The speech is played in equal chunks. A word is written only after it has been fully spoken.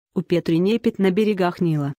Упет ренепет на берегах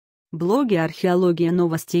Нила. Блоги Археология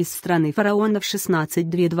Новости из страны фараонов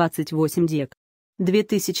 16-28 дек.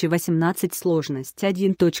 2018 Сложность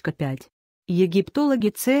 1.5. Египтологи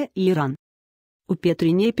ЦЕИ РАН Упет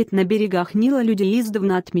ренепет на берегах Нила Люди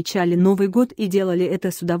издавна отмечали Новый год и делали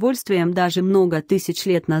это с удовольствием даже много тысяч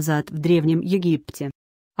лет назад в Древнем Египте.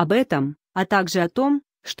 Об этом, а также о том,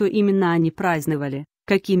 что именно они праздновали,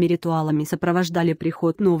 какими ритуалами сопровождали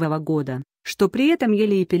приход Нового года, что при этом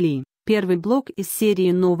ели и пили. Первый блог из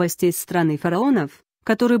серии новостей из страны фараонов,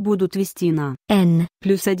 которые будут вести на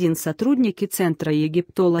N+1 сотрудники Центра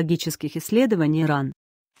египтологических исследований РАН.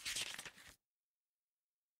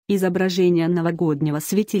 Изображение новогоднего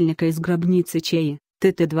светильника из гробницы ЧЕИ,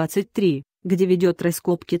 ТТ-23, где ведет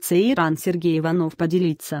раскопки ЦЕИ РАН Сергей Иванов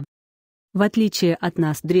поделится. В отличие от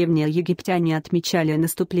нас, древние египтяне отмечали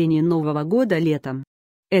наступление Нового года летом.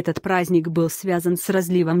 Этот праздник был связан с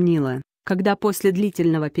разливом Нила, когда после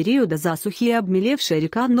длительного периода засухи обмелевшая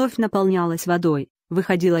река вновь наполнялась водой,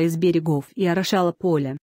 выходила из берегов и орошала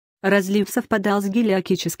поле. Разлив совпадал с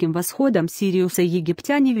гелиокическим восходом Сириуса, и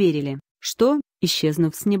египтяне верили, что,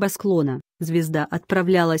 исчезнув с небосклона, звезда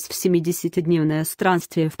отправлялась в 70-дневное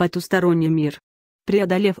странствие в потусторонний мир.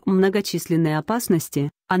 Преодолев многочисленные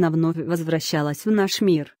опасности, она вновь возвращалась в наш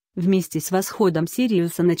мир. Вместе с восходом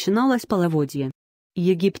Сириуса начиналось половодье.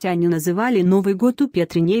 Египтяне называли Новый год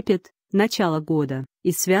Упет ренепет, начало года,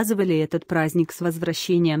 и связывали этот праздник с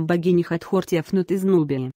возвращением богини Хатхортепнут из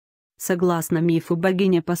Нубии. Согласно мифу,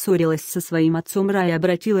 богиня поссорилась со своим отцом Ра и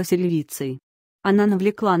обратилась львицей. Она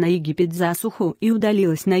навлекла на Египет засуху и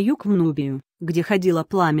удалилась на юг в Нубию, где ходила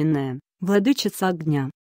пламенная, владычица огня.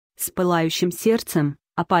 С пылающим сердцем,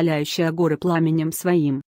 опаляющая горы пламенем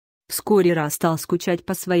своим. Вскоре Ра стал скучать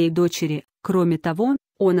по своей дочери, кроме того,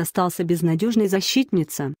 он остался без надежной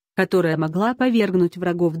защитницы, которая могла повергнуть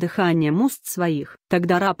врагов дыханием уст своих.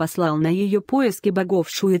 Тогда Ра послал на ее поиски богов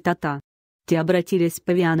Шу и Тата. Те обратились с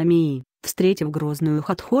павианами и, встретив грозную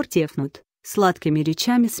Хатхортепнут, сладкими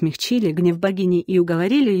речами смягчили гнев богини и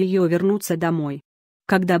уговорили ее вернуться домой.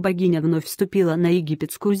 Когда богиня вновь вступила на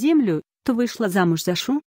египетскую землю, то вышла замуж за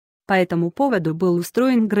Шу. По этому поводу был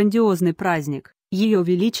устроен грандиозный праздник, ее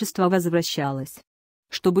величество возвращалось.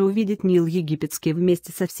 Чтобы увидеть Нил египетский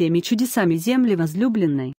вместе со всеми чудесами земли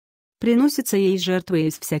возлюбленной. Приносятся ей жертвы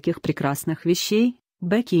из всяких прекрасных вещей,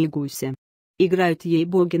 быки и гуси. Играют ей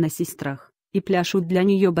боги на сестрах, и пляшут для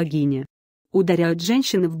нее богини. Ударяют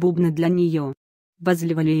женщины в бубны для нее.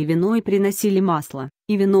 Возливали ей вино и приносили масло,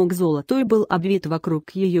 и венок золотой был обвит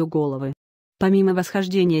вокруг ее головы. Помимо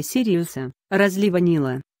восхождения Сириуса, разлива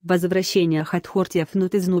Нила, возвращения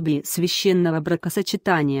Хатхортепнут из Нубии, священного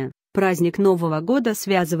бракосочетания, праздник Нового года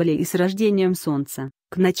связывали и с рождением Солнца.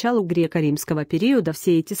 К началу греко-римского периода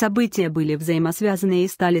все эти события были взаимосвязаны и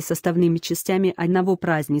стали составными частями одного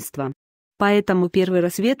празднества. Поэтому первый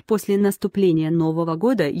рассвет после наступления Нового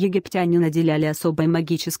года египтяне наделяли особой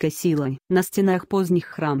магической силой. На стенах поздних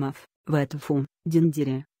храмов, в Эдфу,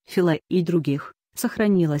 Диндире, Фила и других,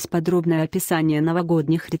 сохранилось подробное описание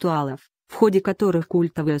новогодних ритуалов, в ходе которых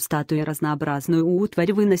культовые статуи разнообразную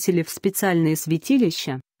утварь выносили в специальные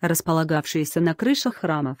святилища, располагавшиеся на крышах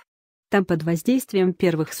храмов. Там под воздействием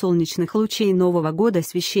первых солнечных лучей Нового года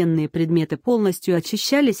священные предметы полностью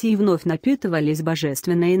очищались и вновь напитывались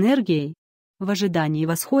божественной энергией. В ожидании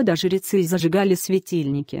восхода жрецы зажигали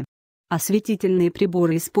светильники. Осветительные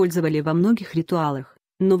приборы использовали во многих ритуалах,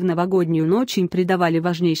 но в новогоднюю ночь им придавали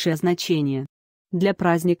важнейшее значение. Для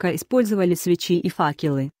праздника использовали свечи и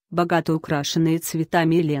факелы, богато украшенные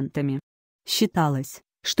цветами и лентами. Считалось,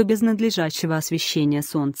 что без надлежащего освещения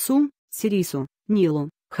Солнцу, Сирису, Нилу,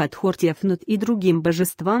 Хатхортепнут и другим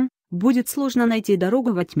божествам, будет сложно найти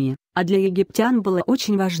дорогу во тьме, а для египтян было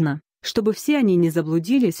очень важно, чтобы все они не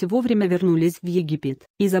заблудились и вовремя вернулись в Египет.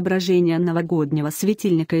 Изображение новогоднего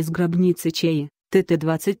светильника из гробницы ЧЕИ,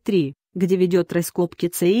 ТТ-23, где ведет раскопки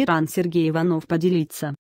ЦЕИ РАН Сергей Иванов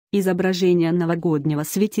поделится. Изображение новогоднего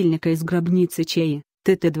светильника из гробницы ЧЕИ,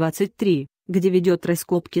 ТТ-23, где ведет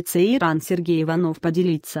раскопки ЦЕИ РАН Сергей Иванов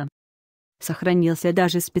поделится. Сохранился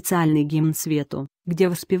даже специальный гимн свету, где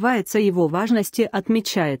воспевается его важность и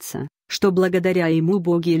отмечается, что благодаря ему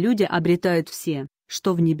боги и люди обретают все,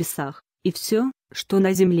 что в небесах, и все, что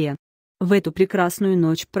на земле. В эту прекрасную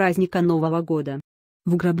ночь праздника Нового года.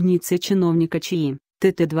 В гробнице чиновника ЧЕИ,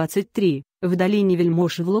 ТТ-23, в долине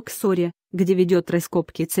вельмож в Локсоре, где ведет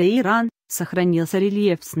раскопки ЦЕИ РАН, сохранился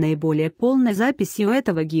рельеф с наиболее полной записью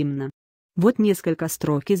этого гимна. Вот несколько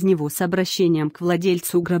строк из него с обращением к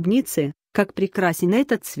владельцу гробницы: «Как прекрасен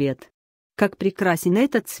этот цвет! Как прекрасен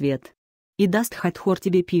этот цвет! И даст Хатхор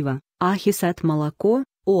тебе пиво, Ахисат молоко,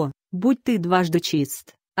 о, будь ты дважды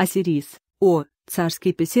чист, Осирис, о,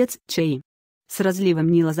 Царский писец ЦЕИ. С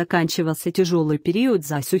разливом Нила заканчивался тяжелый период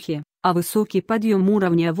засухи, а высокий подъем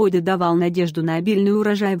уровня воды давал надежду на обильный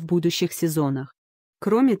урожай в будущих сезонах.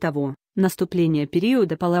 Кроме того, наступление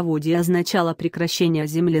периода половодья означало прекращение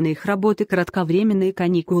земляных работ и кратковременные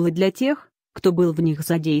каникулы для тех, кто был в них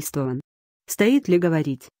задействован. Стоит ли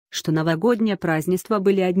говорить, что новогодние празднества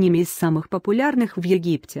были одними из самых популярных в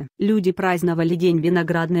Египте? Люди праздновали день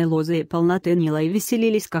виноградной лозы и полноты Нила и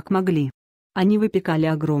веселились как могли. Они выпекали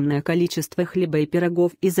огромное количество хлеба и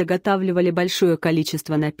пирогов и заготавливали большое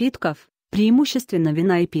количество напитков, преимущественно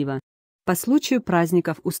вина и пива. По случаю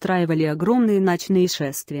праздников устраивали огромные ночные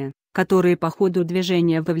шествия, которые по ходу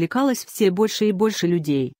движения вовлекалось все больше и больше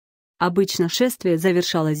людей. Обычно шествие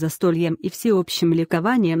завершалось застольем и всеобщим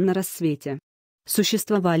ликованием на рассвете.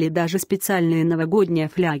 Существовали даже специальные новогодние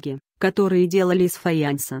фляги, которые делали из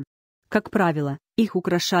фаянса. Как правило, их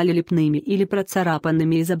украшали лепными или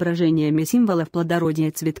процарапанными изображениями символов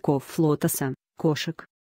плодородия цветков лотоса, кошек.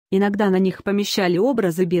 Иногда на них помещали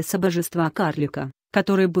образы беса божества карлика,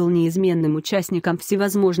 который был неизменным участником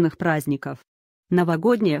всевозможных праздников.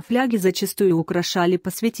 Новогодние фляги зачастую украшали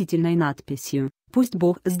посвятительной надписью «Пусть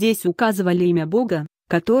Бог». Здесь указывали имя Бога,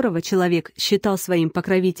 которого человек считал своим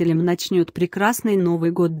покровителем, начнет прекрасный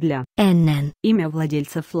Новый год для имя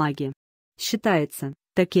владельца флаги. Считается,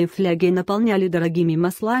 такие фляги наполняли дорогими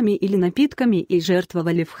маслами или напитками и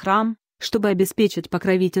жертвовали в храм, чтобы обеспечить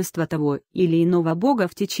покровительство того или иного бога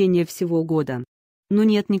в течение всего года. Но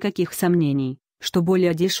нет никаких сомнений, что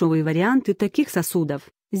более дешевые варианты таких сосудов,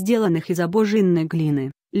 сделанных из обожженной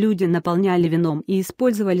глины, люди наполняли вином и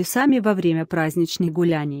использовали сами во время праздничных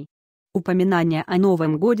гуляний. Упоминания о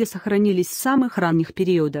Новом годе сохранились с самых ранних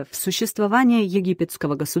периодов существования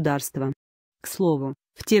египетского государства. К слову,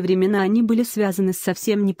 в те времена они были связаны с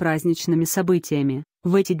совсем не праздничными событиями.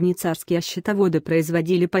 В эти дни царские счетоводы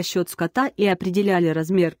производили подсчет скота и определяли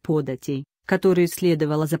размер податей, которые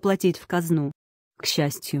следовало заплатить в казну. К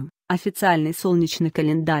счастью, официальный солнечный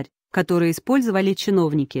календарь, который использовали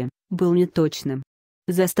чиновники, был неточным.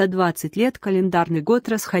 За 120 лет календарный год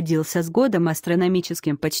расходился с годом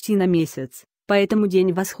астрономическим почти на месяц, поэтому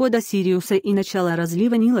день восхода Сириуса и начало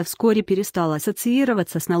разлива Нила вскоре перестал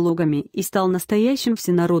ассоциироваться с налогами и стал настоящим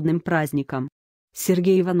всенародным праздником.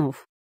 Сергей Иванов.